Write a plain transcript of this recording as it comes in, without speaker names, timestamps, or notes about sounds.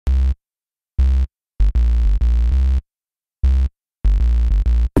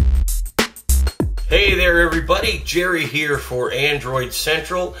Hey there everybody, Jerry here for Android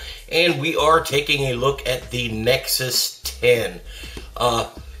Central, and we are taking a look at the Nexus 10.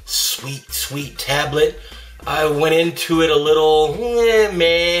 Sweet tablet. I went into it a little,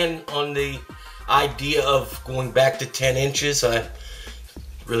 on the idea of going back to 10 inches. I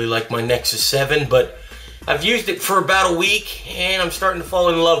really like my Nexus 7, but I've used it for about a week, and I'm starting to fall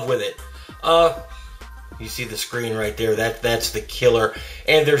in love with it. You see the screen right there, that's the killer,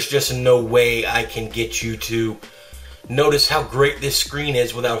 and there's just no way I can get you to notice how great this screen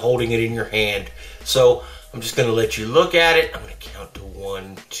is without holding it in your hand. So I'm just going to let you look at it. I'm going to count to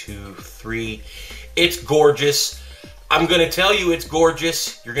 1, 2, 3. It's gorgeous. I'm going to tell you it's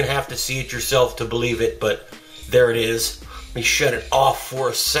gorgeous. You're going to have to see it yourself to believe it, but there it is. Let me shut it off for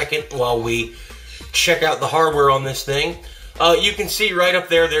a second while we check out the hardware on this thing. You can see right up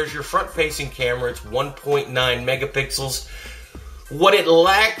there, there's your front-facing camera. It's 1.9 megapixels. What it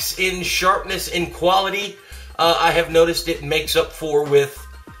lacks in sharpness and quality, I have noticed it makes up for with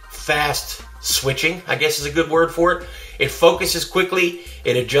fast switching, I guess is a good word for it. It focuses quickly,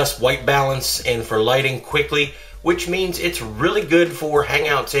 it adjusts white balance and for lighting quickly, which means it's really good for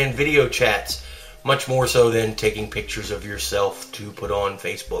hangouts and video chats, much more so than taking pictures of yourself to put on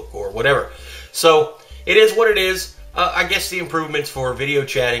Facebook or whatever. So, it is what it is. I guess the improvements for video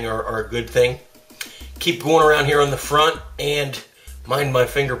chatting are a good thing. Keep going around here on the front, and mind my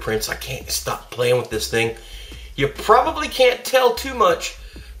fingerprints. I can't stop playing with this thing. You probably can't tell too much,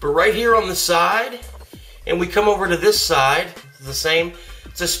 but right here on the side, and we come over to this side, the same,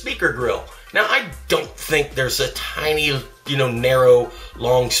 it's a speaker grill. Now, I don't think there's a tiny, narrow,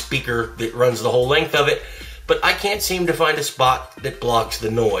 long speaker that runs the whole length of it, but I can't seem to find a spot that blocks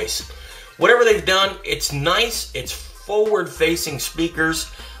the noise. Whatever they've done, it's nice. It's forward-facing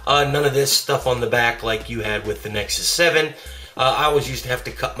speakers. None of this stuff on the back like you had with the Nexus 7. I always used to have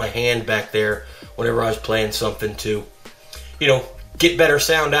to cut my hand back there whenever I was playing something to, get better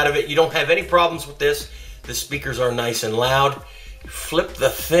sound out of it. You don't have any problems with this. The speakers are nice and loud. Flip the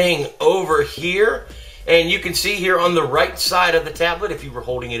thing over here, and you can see here on the right side of the tablet, if you were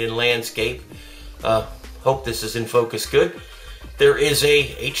holding it in landscape, hope this is in focus good, there is a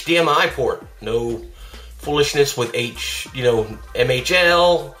HDMI port. No foolishness with MHL,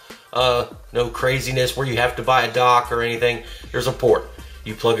 no craziness where you have to buy a dock or anything. There's a port.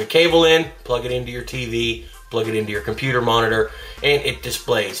 You plug a cable in, plug it into your TV, plug it into your computer monitor, and it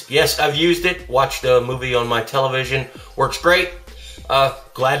displays. Yes, I've used it, watched a movie on my television, works great.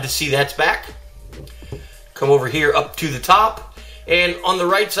 Glad to see that's back. Come over here up to the top, and on the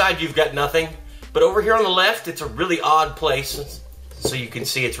right side you've got nothing, but over here on the left it's a really odd place, so you can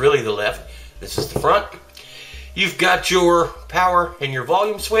see it's really the left. This is the front. You've got your power and your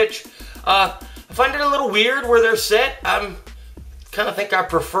volume switch. I find it a little weird where they're set. I kind of think I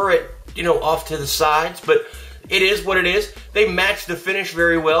prefer it, off to the sides, but it is what it is. They match the finish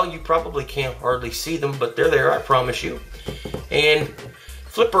very well. You probably can't hardly see them, but they're there, I promise you. And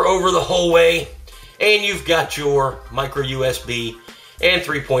flip her over the whole way, and you've got your micro USB and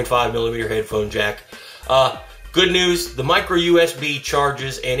 3.5 millimeter headphone jack. Good news, the micro USB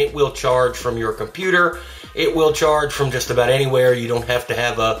charges, and it will charge from your computer. It will charge from just about anywhere. You don't have to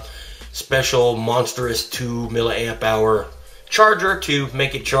have a special monstrous 2 milliamp hour charger to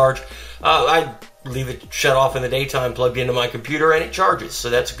make it charge. I leave it shut off in the daytime, plugged into my computer, and it charges. So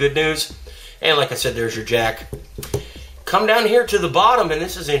that's good news. And like I said, there's your jack. Come down here to the bottom, and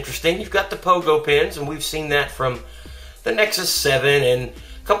this is interesting. You've got the Pogo Pins, and we've seen that from the Nexus 7 and a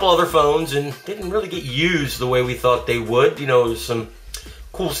couple other phones, and didn't really get used the way we thought they would. There's some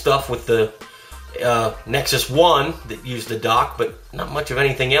cool stuff with the Nexus 1 that used the dock, but not much of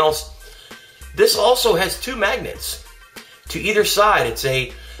anything else. This also has 2 magnets to either side.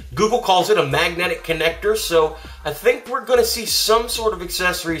 Google calls it a magnetic connector, so I think we're going to see some sort of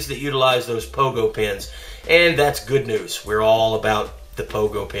accessories that utilize those Pogo Pins, and that's good news. We're all about the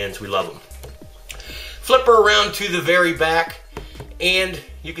Pogo Pins. We love them. Flip her around to the very back, and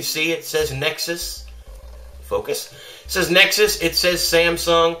you can see it says Nexus. Focus. It says Nexus. It says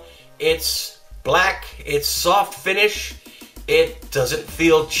Samsung. It's black. It's soft finish. It doesn't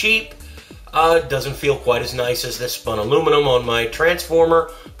feel cheap. It doesn't feel quite as nice as this spun aluminum on my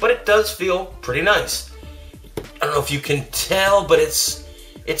transformer, but it does feel pretty nice. I don't know if you can tell, but it's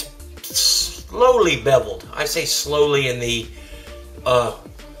slowly beveled. I say slowly in the,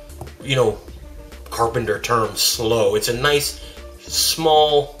 carpenter term, slow. It's a nice,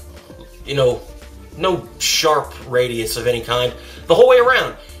 small, no sharp radius of any kind. The whole way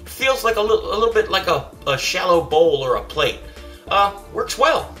around. Feels like a little bit like a shallow bowl or a plate. Works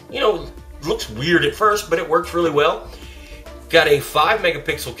well. Looks weird at first, but it works really well. got a 5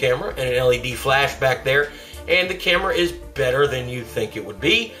 megapixel camera and an LED flash back there, and the camera is better than you'd think it would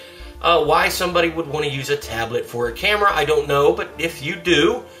be. Why somebody would want to use a tablet for a camera, I don't know, but if you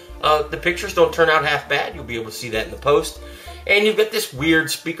do, the pictures don't turn out half bad. You'll be able to see that in the post. And you've got this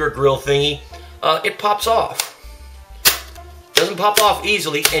weird speaker grill thingy. It pops off. Doesn't pop off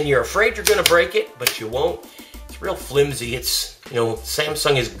easily, and you're afraid you're going to break it, but you won't. It's real flimsy. It's, you know,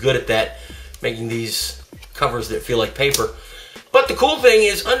 Samsung is good at that, making these covers that feel like paper. But the cool thing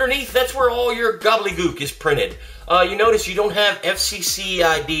is, underneath, that's where all your gobbledygook is printed. You notice you don't have FCC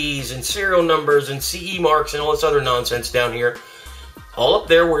IDs and serial numbers and CE marks and all this other nonsense down here. All up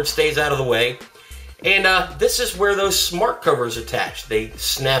there where it stays out of the way. And this is where those smart covers attach. They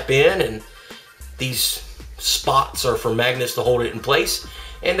snap in, and these spots are for magnets to hold it in place,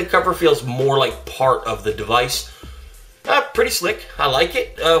 and the cover feels more like part of the device. Pretty slick. I like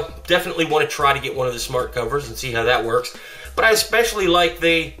it. Definitely want to try to get one of the smart covers and see how that works. But I especially like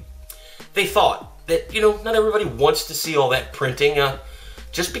they thought that, you know, not everybody wants to see all that printing.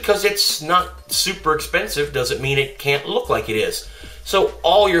 Just because it's not super expensive doesn't mean it can't look like it is. So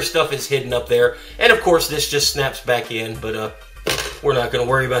all your stuff is hidden up there, and of course this just snaps back in, but we're not going to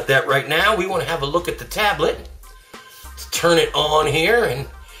worry about that right now. We want to have a look at the tablet. Let's turn it on here, and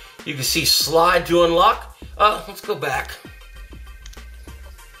you can see slide to unlock. Let's go back.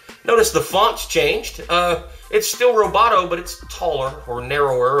 Notice the font's changed. It's still Roboto, but it's taller or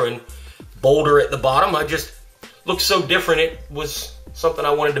narrower and bolder at the bottom. I just looks so different. It was something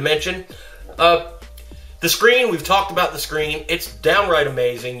I wanted to mention. The screen, we've talked about the screen. It's downright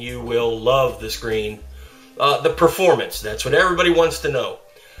amazing. You will love the screen. The performance, that's what everybody wants to know.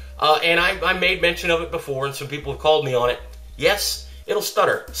 And I made mention of it before, and some people have called me on it. Yes, it'll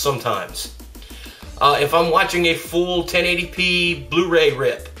stutter sometimes. If I'm watching a full 1080p Blu-ray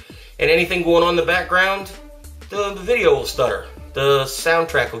rip and anything going on in the background, the video will stutter. The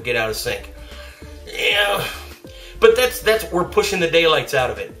soundtrack will get out of sync. Yeah, but that's we're pushing the daylights out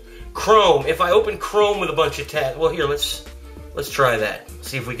of it. Chrome, if I open Chrome with a bunch of tabs, well here, let's try that.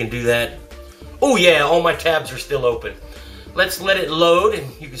 See if we can do that. Oh yeah, all my tabs are still open. Let's let it load,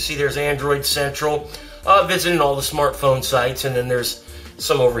 and you can see there's Android Central, visiting all the smartphone sites, and then there's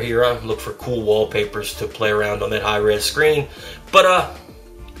some over here. I look for cool wallpapers to play around on that high-res screen. But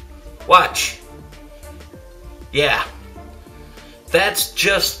watch. Yeah, that's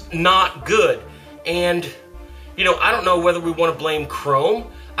just not good. And you know, I don't know whether we want to blame Chrome.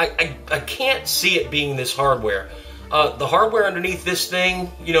 I can't see it being this hardware. The hardware underneath this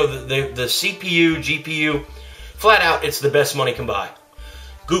thing, you know, the CPU, GPU, flat out, it's the best money can buy.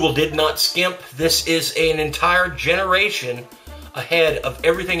 Google did not skimp. This is an entire generation ahead of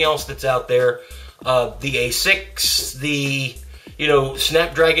everything else that's out there. The A6, the, you know,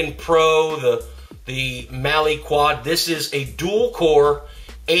 Snapdragon Pro, the Mali Quad. This is a dual-core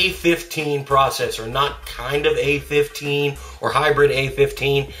A15 processor, not kind of A15 or hybrid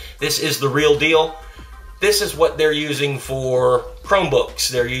A15. This is the real deal. This is what they're using for Chromebooks.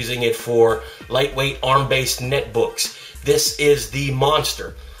 They're using it for lightweight ARM-based netbooks. This is the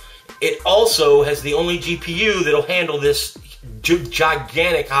monster. It also has the only GPU that'll handle this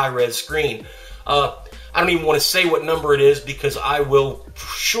gigantic high-res screen. I don't even want to say what number it is because I will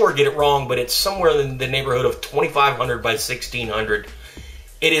sure get it wrong, but it's somewhere in the neighborhood of 2500 by 1600.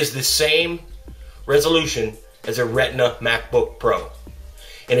 It is the same resolution as a Retina MacBook Pro,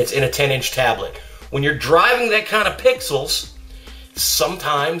 and it's in a 10-inch tablet. When you're driving that kind of pixels,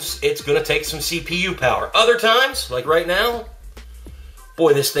 sometimes it's going to take some CPU power. Other times, like right now,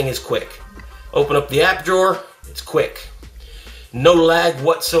 boy, this thing is quick. Open up the app drawer, it's quick. No lag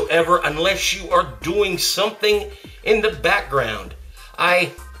whatsoever unless you are doing something in the background.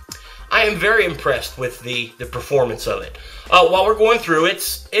 I am very impressed with the performance of it. While we're going through,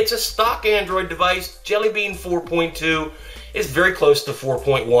 it's a stock Android device. Jelly Bean 4.2 is very close to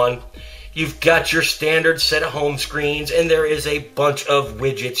 4.1. You've got your standard set of home screens, and there is a bunch of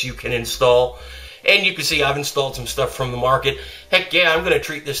widgets you can install. And you can see I've installed some stuff from the market. Heck yeah, I'm going to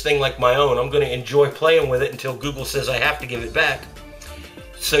treat this thing like my own. I'm going to enjoy playing with it until Google says I have to give it back.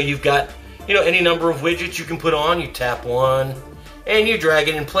 So you've got, you know, any number of widgets you can put on. You tap one, and you drag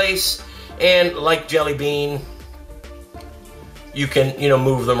it in place. And like Jelly Bean, you can, you know,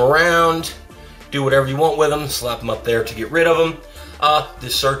 move them around, do whatever you want with them, slap them up there to get rid of them. The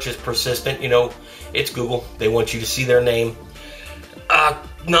search is persistent, you know, it's Google. They want you to see their name.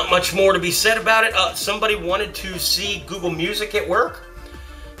 Not much more to be said about it. Somebody wanted to see Google Music at work.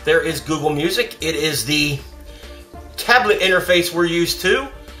 There is Google Music. It is the tablet interface we're used to,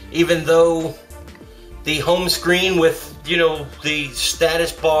 even though the home screen with, you know, the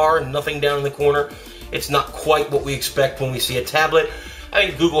status bar and nothing down in the corner It's not quite what we expect when we see a tablet. I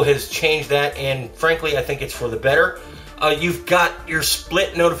think Google has changed that, and frankly, I think it's for the better. You've got your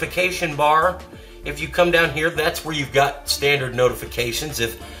split notification bar. If you come down here, that's where you've got standard notifications.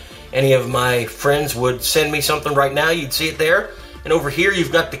 If any of my friends would send me something right now, you'd see it there. And over here,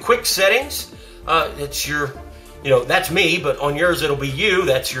 you've got the quick settings. It's your, that's me, but on yours, it'll be you.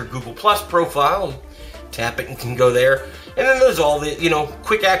 That's your Google Plus profile. Tap it and can go there. And then there's all the,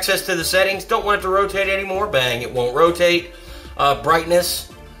 quick access to the settings. Don't want it to rotate anymore. Bang, it won't rotate.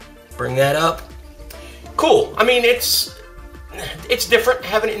 Brightness, bring that up. Cool. I mean, it's different.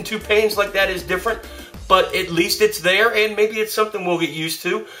 Having it in 2 panes like that is different, but at least it's there, and maybe it's something we'll get used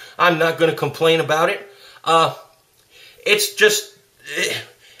to. I'm not going to complain about it. It's just,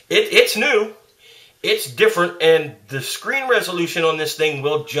 it's new. It's different, and the screen resolution on this thing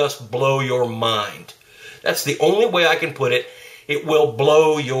will just blow your mind. That's the only way I can put it. It will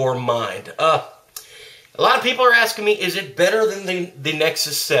blow your mind. A lot of people are asking me, is it better than the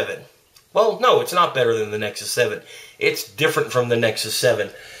Nexus 7? Well, no, it's not better than the Nexus 7. It's different from the Nexus 7.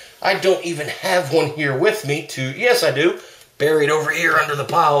 I don't even have one here with me yes, I do, buried over here under the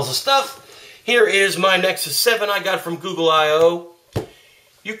piles of stuff. Here is my Nexus 7 I got from Google I/O.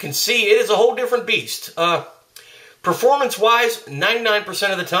 You can see it is a whole different beast. Performance-wise,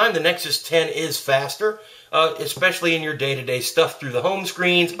 99% of the time, the Nexus 10 is faster, especially in your day-to-day stuff through the home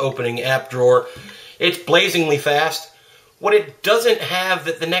screens, opening app drawer. It's blazingly fast. What it doesn't have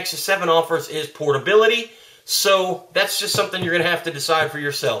that the Nexus 7 offers is portability, so that's just something you're going to have to decide for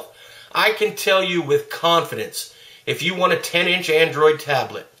yourself. I can tell you with confidence, if you want a 10-inch Android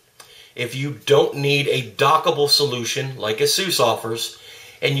tablet, if you don't need a dockable solution like Asus offers,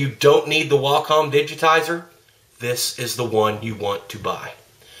 and you don't need the Wacom digitizer, this is the one you want to buy.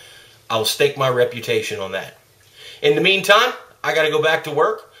 I'll stake my reputation on that. In the meantime, I got to go back to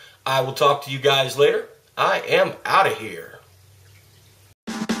work. I will talk to you guys later. I am out of here.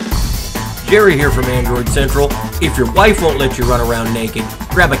 Jerry here from Android Central. If your wife won't let you run around naked,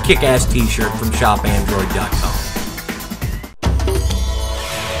 grab a kick-ass t-shirt from shopandroid.com.